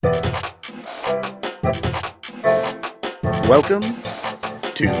Welcome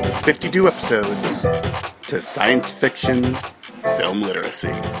to 52 episodes to Science Fiction Film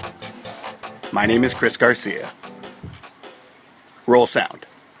Literacy. My name is Chris Garcia. Roll sound.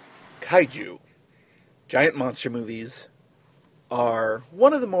 Kaiju, giant monster movies, are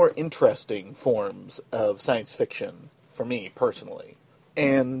one of the more interesting forms of science fiction for me personally.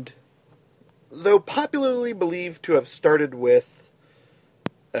 And though popularly believed to have started with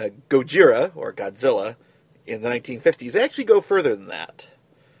Gojira, or Godzilla, in the 1950s, they actually go further than that.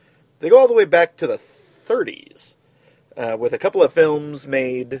 They go all the way back to the 30s, with a couple of films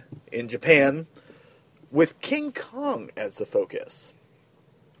made in Japan, with King Kong as the focus.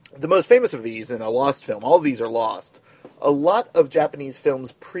 The most famous of these, and a lost film, all of these are lost. A lot of Japanese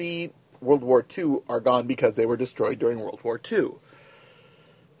films pre-World War II are gone because they were destroyed during World War II.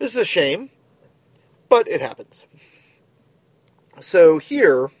 This is a shame, but it happens. So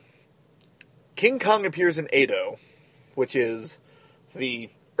here, King Kong appears in Edo, which is the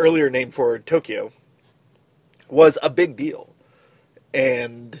earlier name for Tokyo, was a big deal.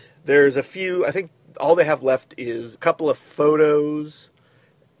 And there's a few, I think all they have left is a couple of photos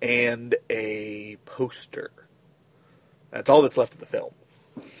and a poster. That's all that's left of the film.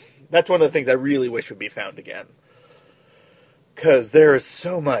 That's one of the things I really wish would be found again. Because there is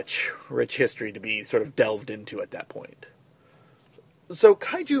so much rich history to be sort of delved into at that point. So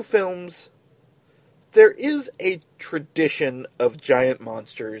kaiju films, there is a tradition of giant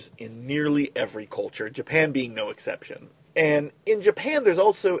monsters in nearly every culture, Japan being no exception. And in Japan, there's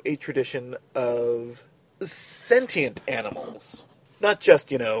also a tradition of sentient animals. Not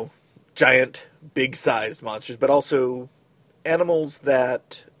just, giant, big-sized monsters, but also animals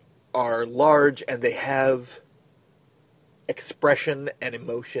that are large and they have expression and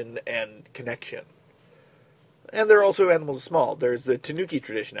emotion and connection. And there are also animals small. There's the Tanuki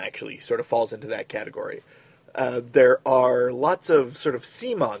tradition, actually, sort of falls into that category. There are lots of sort of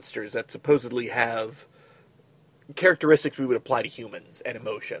sea monsters that supposedly have characteristics we would apply to humans and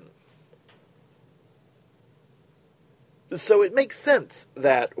emotion. So it makes sense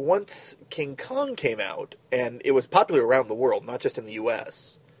that once King Kong came out, and it was popular around the world, not just in the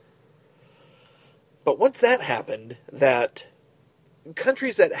US, but once that happened, that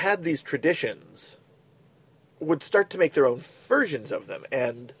countries that had these traditions would start to make their own versions of them.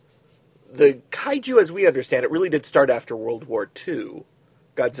 And the kaiju, as we understand it, really did start after World War II.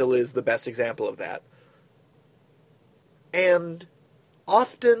 Godzilla is the best example of that. And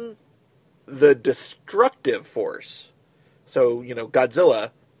often the destructive force, so, Godzilla,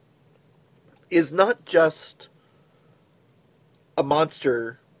 is not just a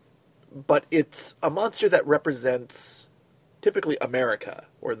monster, but it's a monster that represents typically America,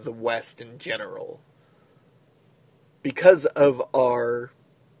 or the West in general. Because of our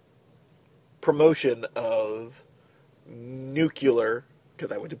promotion of nuclear,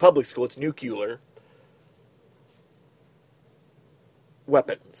 because I went to public school, it's nuclear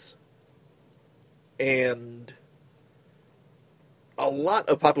weapons. And a lot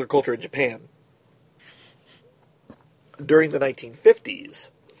of popular culture in Japan during the 1950s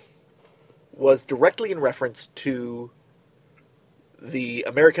was directly in reference to the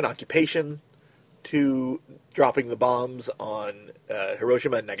American occupation, to dropping the bombs on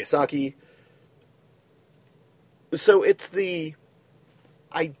Hiroshima and Nagasaki. So it's the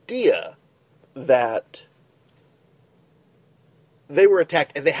idea that they were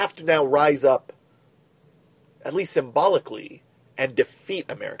attacked and they have to now rise up, at least symbolically, and defeat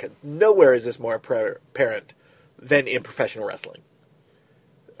America. Nowhere is this more apparent than in professional wrestling.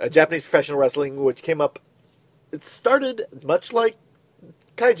 Japanese professional wrestling, which came up, it started much like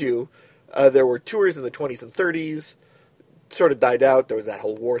kaiju. There were tours in the 20s and 30s, sort of died out. There was that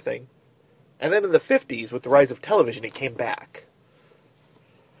whole war thing. And then in the 50s, with the rise of television, it came back.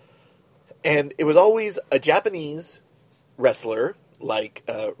 And it was always a Japanese wrestler, like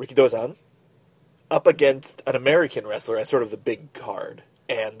Rikidozan, up against an American wrestler as sort of the big card.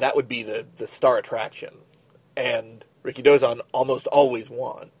 And that would be the star attraction. And Rikidozan almost always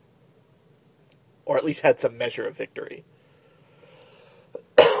won. Or at least had some measure of victory.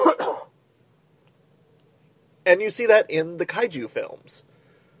 And you see that in the kaiju films.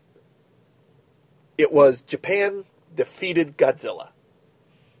 It was Japan defeated Godzilla.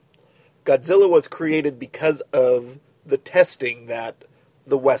 Godzilla was created because of the testing that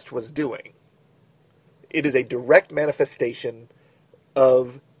the West was doing. It is a direct manifestation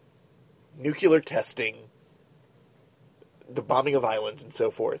of nuclear testing, the bombing of islands and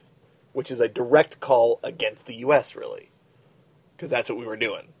so forth, which is a direct call against the U.S., really. Because that's what we were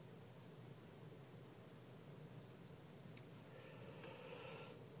doing.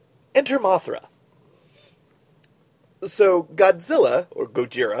 Enter Mothra. So Godzilla, or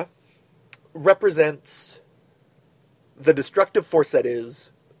Gojira, represents the destructive force that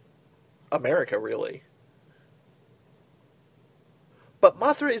is America, really. But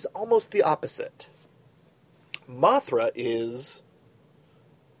Mothra is almost the opposite. Mothra is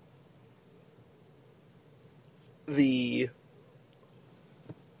an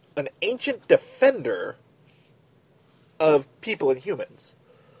ancient defender of people and humans.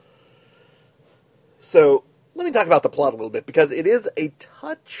 So, let me talk about the plot a little bit, because it is a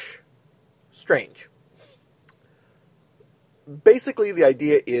touch strange. Basically, the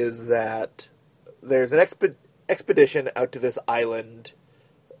idea is that there's an expedition out to this island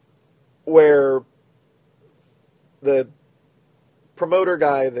where the promoter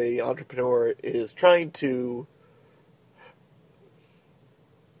guy, the entrepreneur, is trying to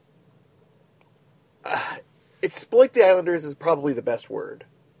exploit the islanders is probably the best word.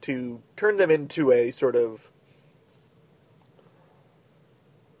 To turn them into a sort of,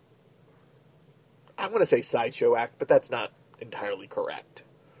 I want to say sideshow act, but that's not entirely correct.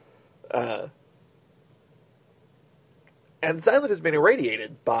 And this island has been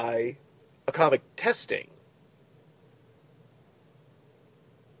irradiated by atomic testing.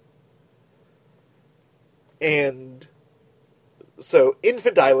 And so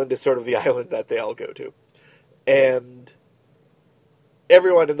Infant Island is sort of the island that they all go to. And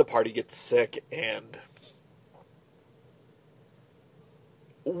everyone in the party gets sick, and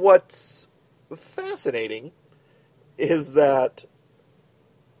what's fascinating is that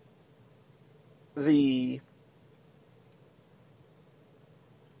the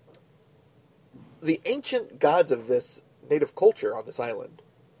ancient gods of this native culture on this island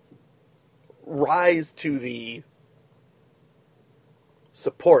rise to the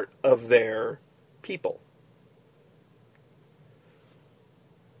support of their people.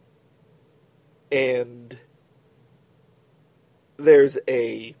 And there's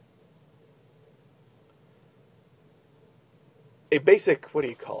a basic, what do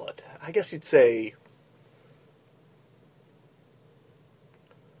you call it? I guess you'd say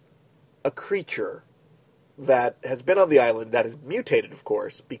a creature that has been on the island that is mutated, of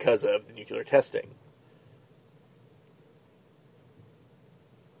course, because of the nuclear testing.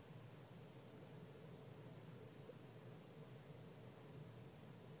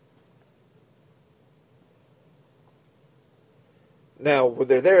 Now, when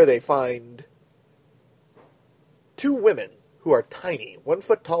they're there, they find two women who are tiny, 1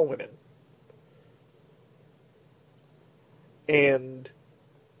 foot tall women. And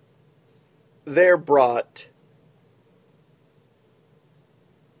they're brought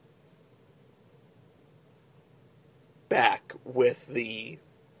back with the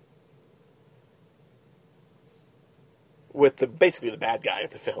basically the bad guy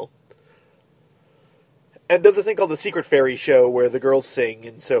of the film. And does a thing called the Secret Fairy Show where the girls sing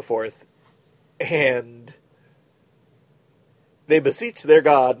and so forth. And they beseech their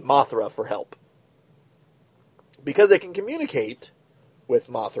god, Mothra, for help. Because they can communicate with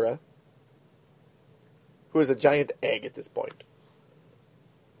Mothra, who is a giant egg at this point.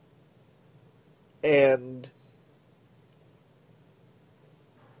 And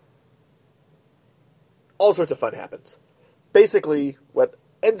all sorts of fun happens. Basically, what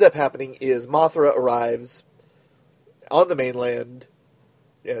ends up happening is Mothra arrives on the mainland,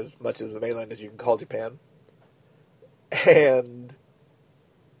 as much as the mainland as you can call Japan, and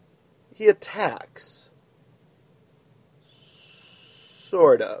he attacks.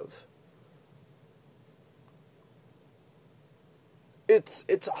 Sort of.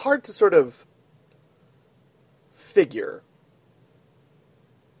 It's hard to sort of figure.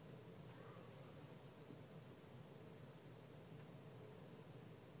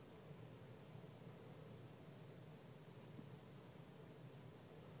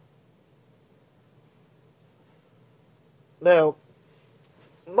 Now,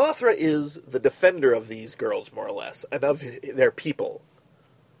 Mothra is the defender of these girls, more or less, and of their people.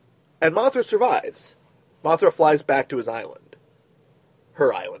 And Mothra survives. Mothra flies back to his island.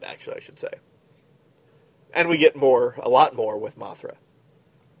 Her island, actually, I should say. And we get a lot more with Mothra.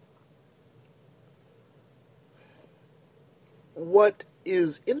 What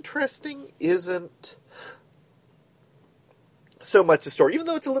is interesting isn't so much the story, even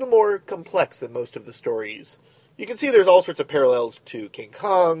though it's a little more complex than most of the stories. You can see there's all sorts of parallels to King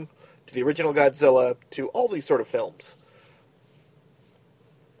Kong, to the original Godzilla, to all these sort of films.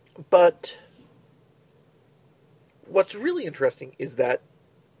 But what's really interesting is that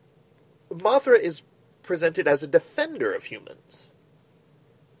Mothra is presented as a defender of humans.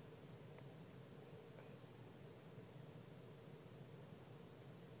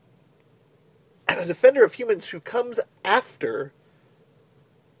 And a defender of humans who comes after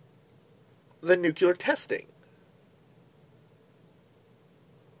the nuclear testing.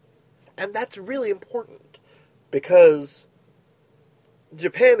 And that's really important, because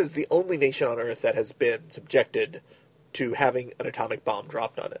Japan is the only nation on Earth that has been subjected to having an atomic bomb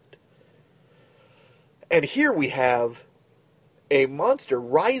dropped on it. And here we have a monster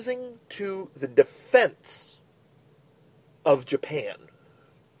rising to the defense of Japan,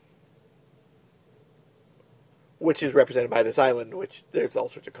 which is represented by this island, which there's all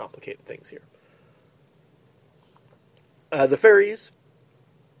sorts of complicated things here. The fairies,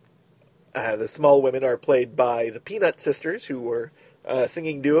 the small women, are played by the Peanut Sisters, who were a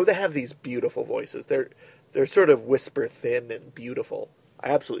singing duo. They have these beautiful voices. They're sort of whisper thin and beautiful.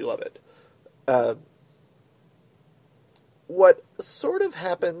 I absolutely love it. What sort of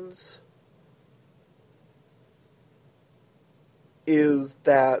happens is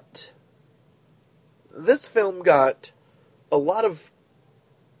that this film got a lot of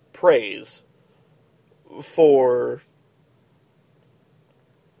praise for,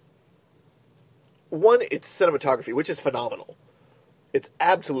 one, its cinematography, which is phenomenal. It's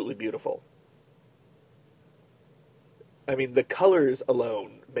absolutely beautiful. I mean, the colors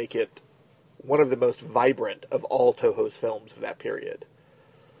alone make it one of the most vibrant of all Toho's films of that period.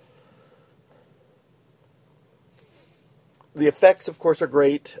 The effects, of course, are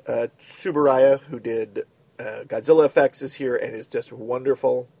great. Tsuburaya, who did Godzilla effects, is here and is just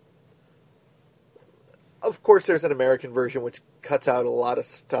wonderful. Of course, there's an American version which cuts out a lot of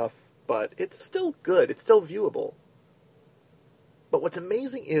stuff, but it's still good. It's still viewable. But what's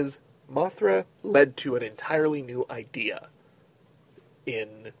amazing is Mothra led to an entirely new idea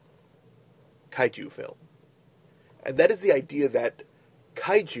in kaiju film. And that is the idea that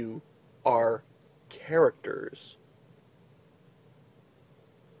kaiju are characters,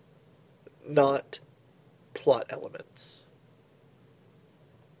 not plot elements.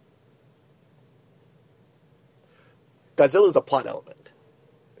 Godzilla is a plot element,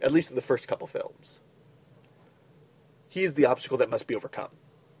 at least in the first couple films. He is the obstacle that must be overcome.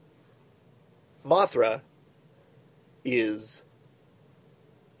 Mothra is,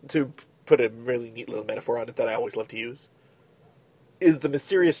 to put a really neat little metaphor on it that I always love to use, is the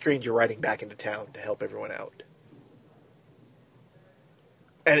mysterious stranger riding back into town to help everyone out.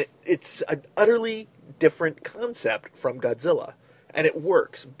 And it's an utterly different concept from Godzilla, and it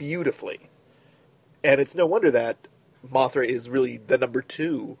works beautifully. And it's no wonder that Mothra is really the number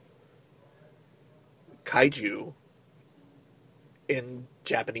 2 kaiju in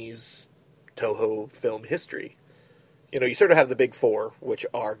Japanese Toho film history. You know, you sort of have the big 4, which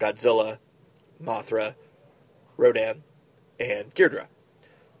are Godzilla, Mothra, Rodan, and Ghidorah.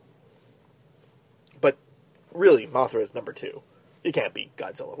 But really, Mothra is number 2. You can't beat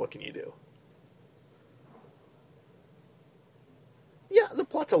Godzilla. What can you do? Yeah, the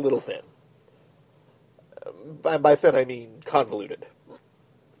plot's a little thin. By thin, I mean convoluted.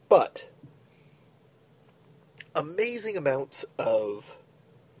 But amazing amounts of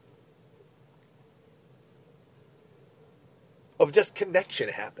just connection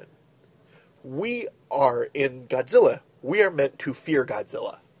happen. We are, in Godzilla, we are meant to fear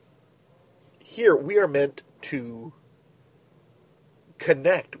Godzilla. Here, we are meant to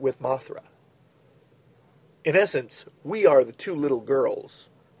connect with Mothra. In essence, we are the 2 little girls,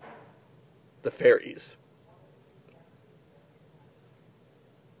 the fairies,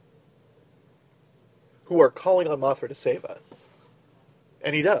 who are calling on Mothra to save us.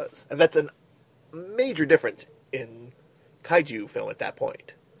 And he does. And that's a major difference in kaiju film at that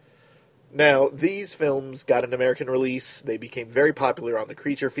point. Now, these films got an American release. They became very popular on the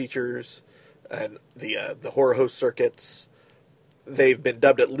creature features and the horror host circuits. They've been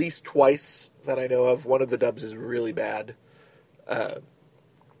dubbed at least twice that I know of. One of the dubs is really bad.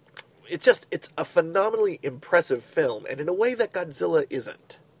 It's a phenomenally impressive film, and in a way that Godzilla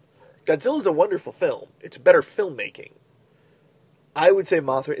isn't. Godzilla's a wonderful film. It's better filmmaking. I would say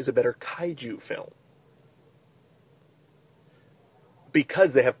Mothra is a better kaiju film,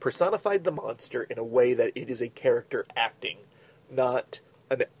 because they have personified the monster in a way that it is a character acting, not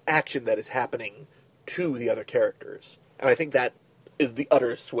an action that is happening to the other characters. And I think that is the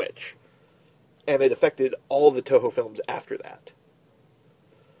utter switch. And it affected all the Toho films after that.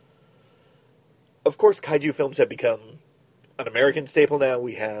 Of course, kaiju films have become an American staple now.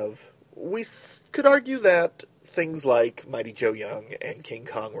 We could argue that things like Mighty Joe Young and King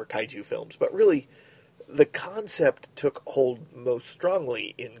Kong were kaiju films, but really, the concept took hold most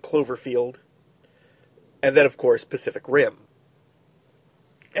strongly in Cloverfield, and then, of course, Pacific Rim.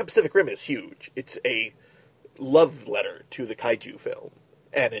 And Pacific Rim is huge. It's a love letter to the kaiju film.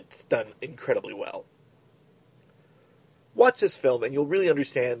 and it's done incredibly well. Watch this film and you'll really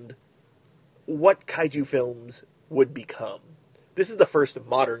understand what kaiju films would become. This is the first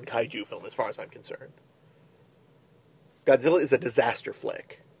modern kaiju film as far as I'm concerned. Godzilla is a disaster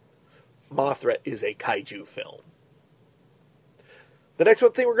flick. Mothra is a kaiju film. The next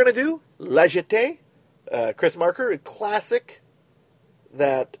one thing we're going to do, La Jetée, Chris Marker, a classic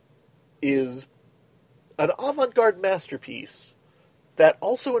that is an avant-garde masterpiece that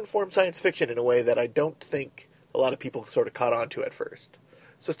also informs science fiction in a way that I don't think a lot of people sort of caught on to at first.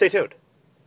 So stay tuned.